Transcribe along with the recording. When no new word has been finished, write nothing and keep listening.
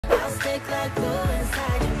stick like glue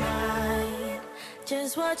inside your mind.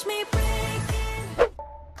 Just watch me break it.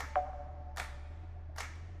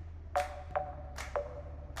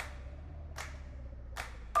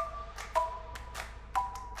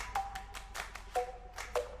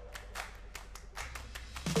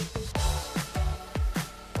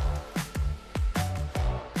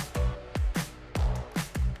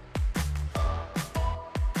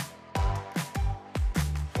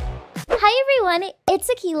 Hi everyone, it's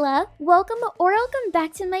Akeila. Welcome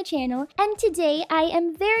back to my channel. And today I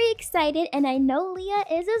am very excited, and I know Leah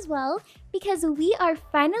is as well, because we are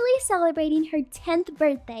finally celebrating her 10th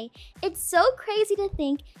birthday. It's so crazy to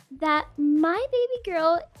think that my baby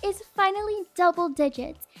girl is finally double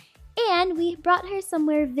digits. And we brought her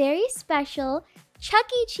somewhere very special, Chuck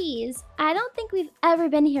E. Cheese. I don't think we've ever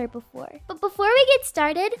been here before. But before we get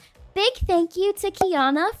started, big thank you to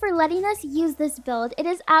Kiana for letting us use this build. It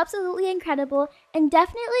is absolutely incredible, and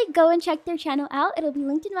definitely go and check their channel out. It'll be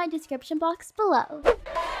linked in my description box below.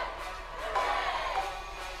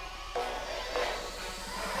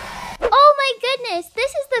 Oh my goodness,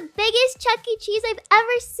 this is the biggest Chuck E. Cheese I've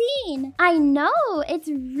ever seen. I know, it's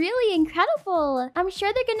really incredible. I'm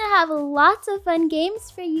sure they're gonna have lots of fun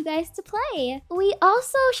games for you guys to play. We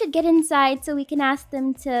also should get inside so we can ask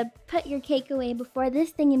them to put your cake away before this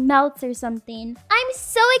thing melts or something. I'm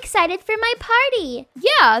so excited for my party.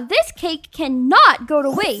 Yeah, this cake cannot go to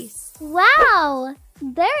waste. Wow.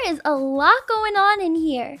 There is a lot going on in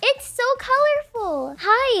here. It's so colorful.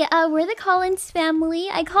 Hi, we're the Collins family.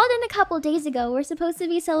 I called in a couple days ago. We're supposed to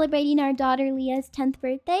be celebrating our daughter Leah's 10th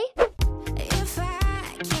birthday. If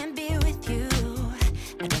I can't be with you,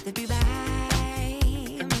 I'd rather be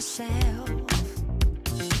by myself.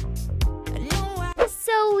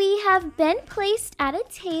 So we have been placed at a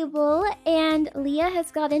table, and Leah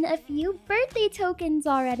has gotten a few birthday tokens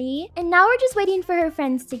already. And now we're just waiting for her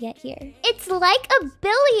friends to get here. It's like 1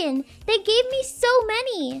 billion. They gave me so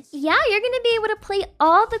many. Yeah, you're gonna be able to play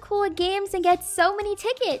all the cool games and get so many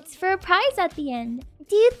tickets for a prize at the end.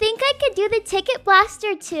 Do you think I could do the ticket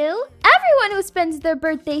blaster too? Everyone who spends their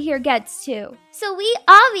birthday here gets to. So we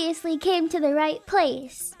obviously came to the right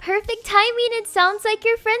place. Perfect timing, it sounds like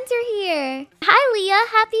your friends are here. Hi Leah,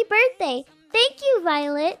 happy birthday. Thank you,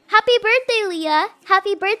 Violet. Happy birthday, Leah.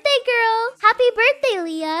 Happy birthday, girl. Happy birthday,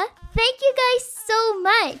 Leah. Thank you guys so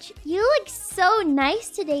much. You look so nice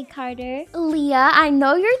today, Carter. Leah, I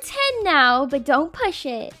know you're 10 now, but don't push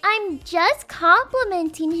it. I'm just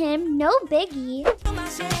complimenting him, no biggie.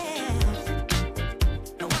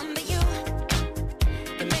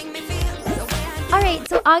 Alright,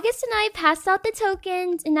 so August and I passed out the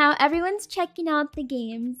tokens, and now everyone's checking out the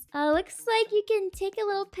games. Looks like you can take a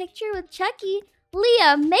little picture with Chucky.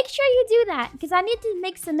 Leah, make sure you do that, because I need to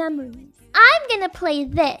make some memories. I'm gonna play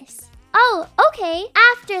this. Oh, okay,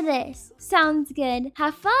 after this. Sounds good.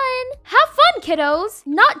 Have fun. Have fun, kiddos.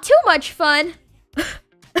 Not too much fun.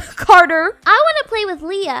 Carter. I want to play with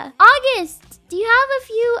Leah. August, do you have a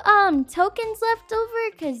few tokens left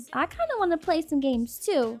over? Because I kind of want to play some games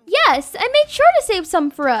too. Yes, I made sure to save some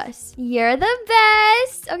for us. You're the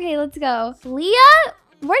best. Okay, let's go. Leah?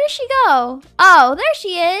 Where did she go? Oh, there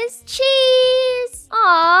she is. Cheese!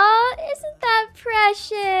 Aw, isn't that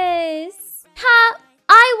precious? Ha!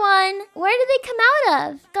 I won! Where did they come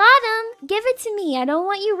out of? Got them. Give it to me. I don't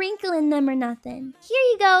want you wrinkling them or nothing. Here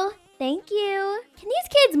you go. Thank you. Can these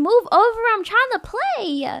kids move over? I'm trying to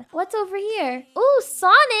play. What's over here? Ooh,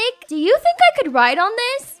 Sonic. Do you think I could ride on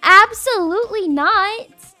this? Absolutely not.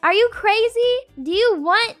 Are you crazy? Do you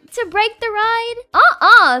want to break the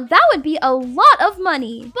ride? That would be a lot of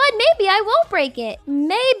money. But maybe I won't break it.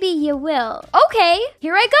 Maybe you will. Okay,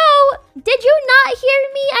 here I go. Did you not hear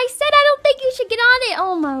me? I said I don't think you should get on it.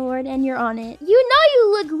 Oh my lord, and you're on it. You know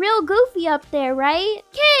you look real goofy up there, right?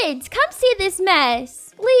 Kids, come see this mess.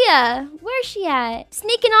 Leah, where's she at?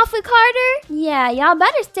 Sneaking off with Carter? Yeah, y'all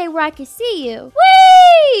better stay where I can see you.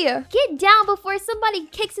 Whee! Get down before somebody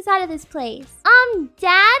kicks us out of this place.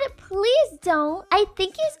 Dad, please don't. I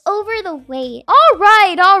think he's over the weight. All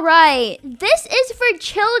right. This is for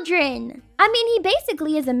children. I mean, he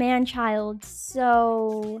basically is a man-child,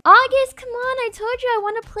 so... August, come on, I told you I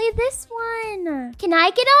want to play this one. Can I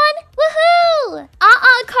get on? Woohoo!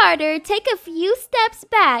 Carter, take a few steps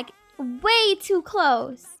back. Way too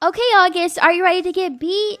close. Okay, August, are you ready to get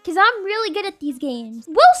beat? Because I'm really good at these games.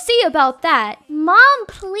 We'll see about that. Mom,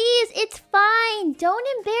 please, it's fine. Don't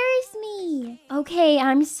embarrass me. Okay,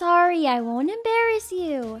 I'm sorry. I won't embarrass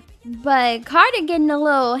you. But Carter getting a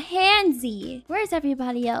little handsy. Where's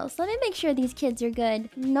everybody else? Let me make sure these kids are good.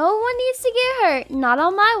 No one needs to get hurt. Not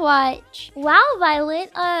on my watch. Wow,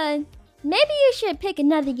 Violet. Maybe you should pick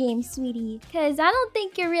another game, sweetie, because I don't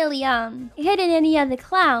think you're really, hitting any of the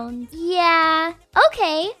clowns. Yeah,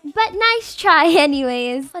 okay, but nice try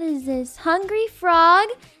anyways. What is this? Hungry Frog?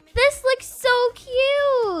 This looks so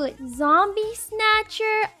cute. Zombie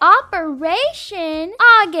Snatcher Operation.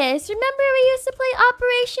 August, remember we used to play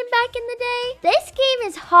Operation back in the day? This game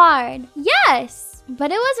is hard. Yes,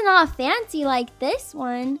 but it wasn't all fancy like this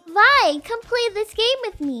one. Vi, come play this game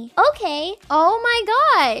with me. Okay. Oh my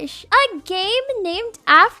gosh. A game named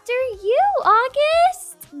after you,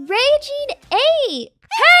 August. Raging Ape.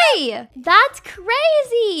 Hey! That's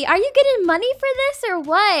crazy! Are you getting money for this or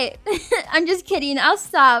what? I'm just kidding. I'll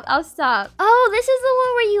stop. Oh, this is the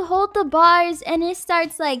one where you hold the bars and it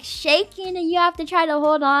starts like shaking and you have to try to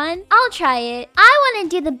hold on. I'll try it. I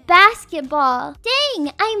want to do the basketball.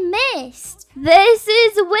 Dang, I missed. This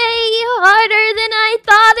is way harder than I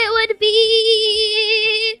thought it would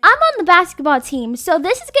be. I'm on the basketball team, so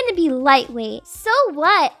this is going to be lightweight. So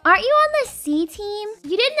what? Aren't you on the C team?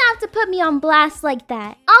 You didn't have to put me on blast like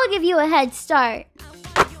that. I'll give you a head start.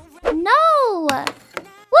 No!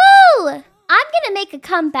 Woo! I'm gonna make a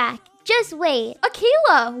comeback. Just wait.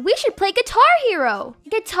 Akeila, we should play Guitar Hero.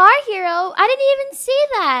 Guitar Hero? I didn't even see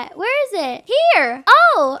that. Where is it? Here.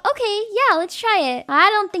 Oh, okay. Yeah, let's try it. I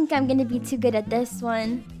don't think I'm gonna be too good at this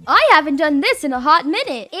one. I haven't done this in a hot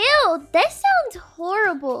minute. Ew, this sounds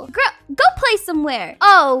horrible. Girl, go play somewhere.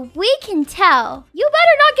 Oh, we can tell. You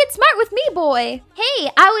better not get smart with me, boy. Hey,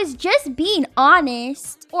 I was just being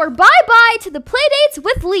honest. Or bye-bye to the playdates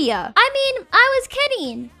with Leah. I mean, I was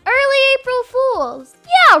kidding. Early April Fools.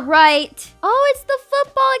 Yeah, right. Oh, it's the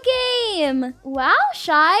football game. Wow,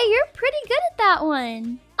 Shy, you're pretty good at that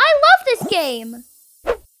one. I love this game.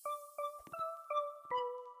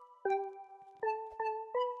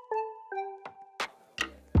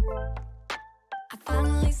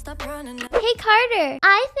 Hey, Carter,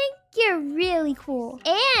 I think you're really cool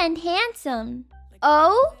and handsome.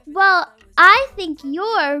 Oh, well, I think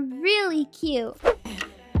you're really cute.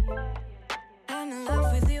 I'm in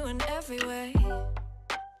love with you in every way.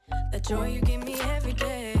 The joy you give me every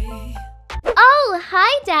day. Oh,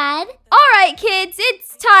 hi, Dad. All right, kids,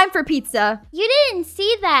 it's time for pizza. You didn't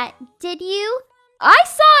see that, did you? I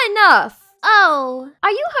saw enough. Oh, are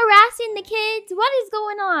you harassing the kids? What is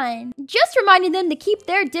going on? Just reminding them to keep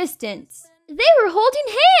their distance. They were holding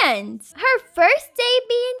hands. Her first day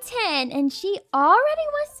being 10 and she already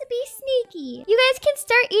wants to be sneaky. You guys can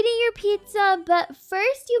start eating your pizza, but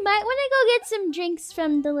first you might want to go get some drinks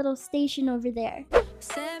from the little station over there.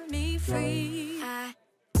 Set me free. I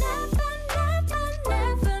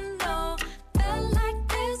never know felt like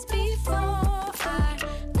this before.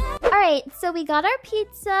 Alright, so we got our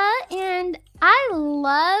pizza and I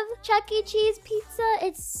love Chuck E. Cheese pizza.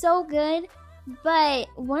 It's so good. But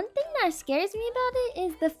one thing that scares me about it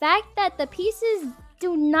is the fact that the pieces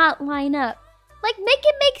do not line up. Like, make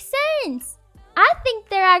it make sense. I think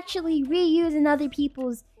they're actually reusing other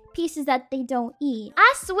people's pieces that they don't eat.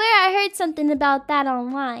 I swear I heard something about that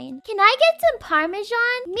online. Can I get some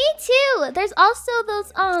Parmesan? Me too. There's also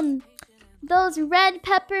those red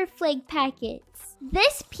pepper flake packets.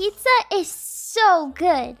 This pizza is so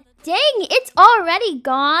good. Dang, it's already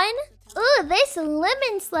gone. Ooh, this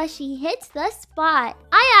lemon slushy hits the spot.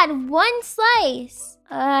 I had one slice.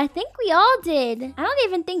 I think we all did. I don't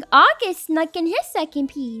even think August snuck in his second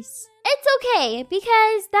piece. It's okay,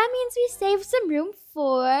 because that means we saved some room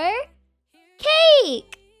for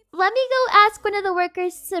cake. Let me go ask one of the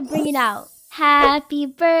workers to bring it out. Happy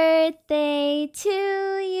birthday to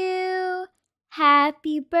you.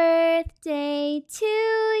 Happy birthday to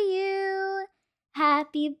you.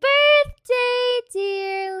 Happy birthday,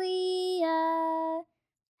 dear Leah.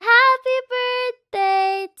 Happy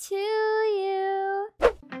birthday to you.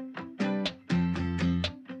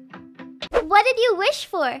 What did you wish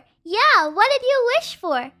for? Yeah, what did you wish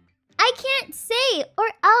for? I can't say, or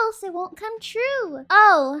else it won't come true.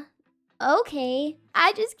 Oh, okay.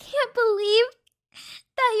 I just can't believe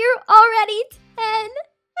that you're already 10.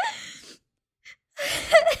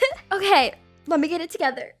 Okay, let me get it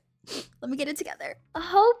together. I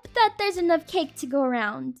hope that there's enough cake to go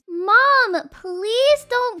around. Mom, please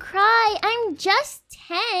don't cry. I'm just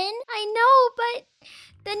 10. I know, but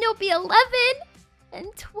then you'll be 11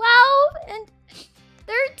 and 12 and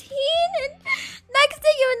 13 and next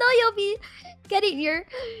thing you know you'll be getting your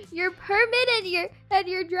permit and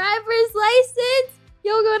your driver's license.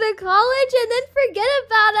 You'll go to college and then forget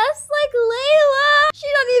about us like Layla. She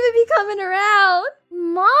don't even be coming around.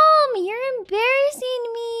 Mom, you're embarrassing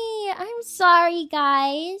me. I'm sorry,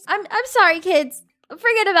 guys. I'm sorry, kids.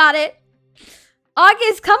 Forget about it.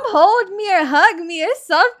 August, come hold me or hug me or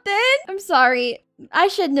something. I'm sorry. I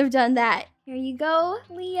shouldn't have done that. Here you go,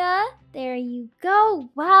 Leah. There you go.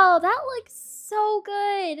 Wow, that looks so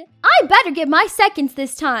good. I better get my seconds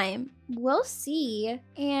this time. We'll see.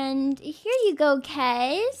 And here you go,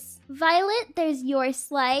 Kez. Violet, there's your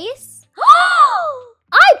slice.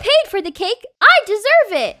 I paid for the cake. I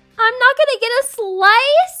deserve it. I'm not gonna get a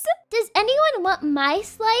slice. Does anyone want my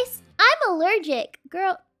slice? I'm allergic.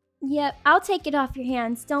 Girl, yep, I'll take it off your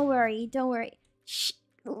hands. Don't worry, don't worry. Shh.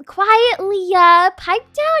 Quiet, Leah.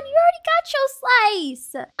 Pipe down. You already got your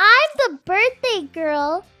slice. I'm the birthday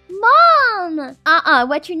girl. Mom!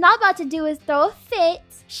 What you're not about to do is throw a fit.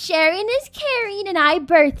 Sharing is caring, and I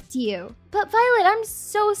birthed you. But Violet, I'm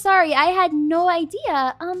so sorry. I had no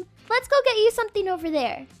idea. Let's go get you something over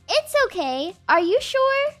there. It's okay. Are you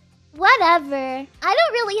sure? Whatever. I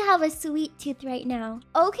don't really have a sweet tooth right now.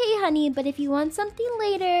 Okay, honey, but if you want something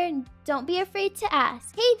later, don't be afraid to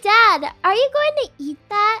ask. Hey, Dad, are you going to eat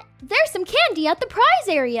that? There's some candy at the prize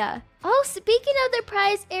area. Oh, speaking of the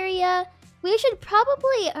prize area, we should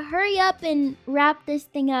probably hurry up and wrap this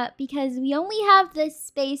thing up because we only have this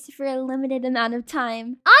space for a limited amount of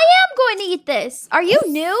time. I am going to eat this. Are you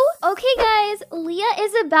new? Okay, guys, Leah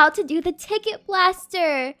is about to do the ticket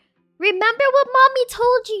blaster. Remember what Mommy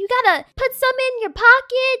told you? You gotta put some in your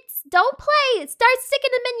pockets. Don't play. Start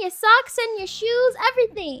sticking them in your socks and your shoes,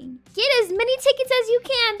 everything. Get as many tickets as you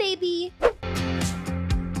can, baby.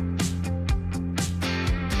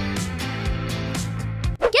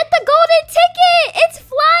 Get the golden ticket! It's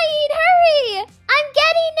flying! Hurry! I'm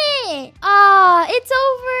getting it! Ah, it's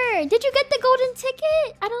over. Did you get the golden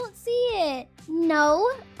ticket? I don't see it. No?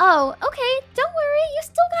 Oh, okay. Don't worry. You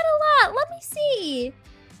still got a lot. Let me see.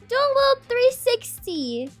 Do a little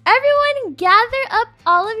 360. Everyone gather up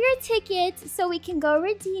all of your tickets so we can go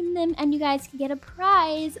redeem them and you guys can get a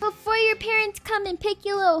prize before your parents come and pick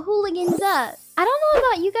your little hooligans up. I don't know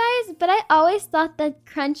about you guys, but I always thought the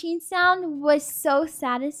crunching sound was so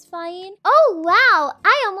satisfying. Oh, wow.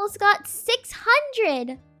 I almost got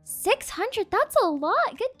 600. 600? That's a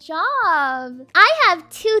lot. Good job. I have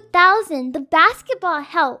 2,000. The basketball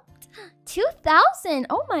helped. 2,000?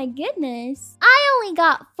 Oh my goodness. I only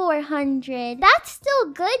got 400. That's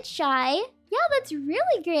still good, Shy. Yeah, that's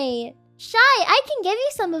really great. Shy, I can give you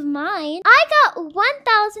some of mine. I got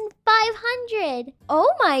 1,500.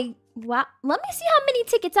 Oh my, wow. Let me see how many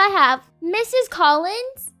tickets I have. Mrs.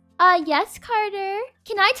 Collins? Yes, Carter.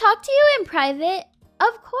 Can I talk to you in private?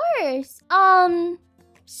 Of course.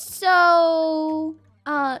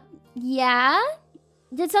 Yeah?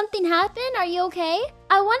 Did something happen? Are you okay?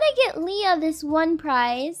 I want to get Leah this one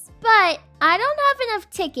prize, but I don't have enough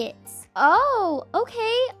tickets. Oh,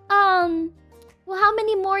 okay. Well, how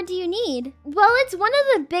many more do you need? Well, it's one of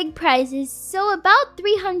the big prizes, so about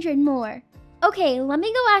 300 more. Okay, let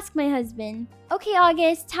me go ask my husband. Okay,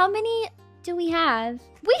 August, how many do we have?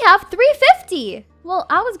 We have 350. Well,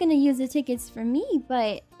 I was gonna use the tickets for me,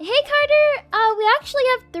 but... Hey, Carter, we actually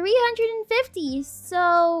have 350,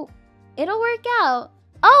 so it'll work out.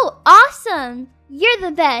 Oh, awesome! You're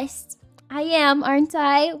the best. I am, aren't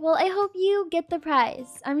I? Well, I hope you get the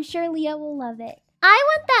prize. I'm sure Leah will love it. I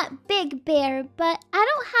want that big bear, but I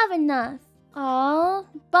don't have enough. Aw,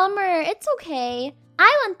 bummer. It's okay.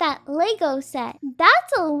 I want that Lego set.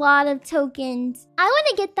 That's a lot of tokens. I want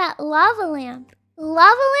to get that lava lamp. Lava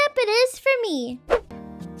lamp it is for me.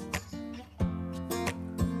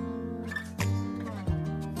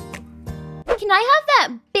 Can I have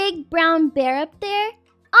that big brown bear up there?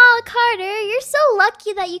 Oh, Carter, you're so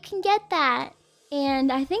lucky that you can get that.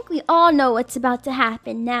 And I think we all know what's about to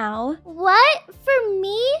happen now. What? For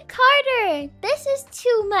me? Carter, this is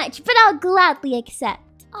too much, but I'll gladly accept.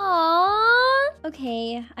 Aww.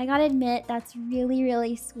 Okay, I gotta admit, that's really,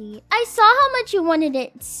 really sweet. I saw how much you wanted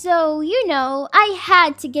it, so, you know, I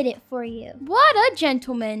had to get it for you. What a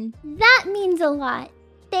gentleman. That means a lot.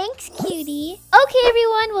 Thanks, cutie. Okay,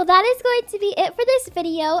 everyone. Well, that is going to be it for this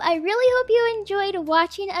video. I really hope you enjoyed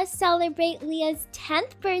watching us celebrate Leah's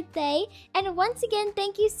 10th birthday. And once again,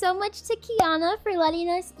 thank you so much to Kiana for letting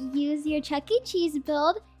us use your Chuck E. Cheese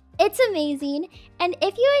build. It's amazing. And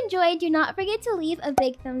if you enjoyed, do not forget to leave a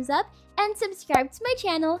big thumbs up and subscribe to my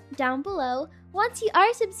channel down below. Once you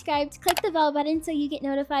are subscribed, click the bell button so you get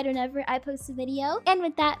notified whenever I post a video. And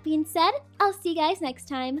with that being said, I'll see you guys next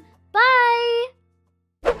time. Bye!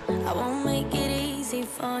 I won't make it easy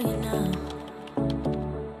for you now.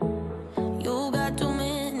 You got 2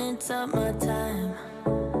 minutes of my time.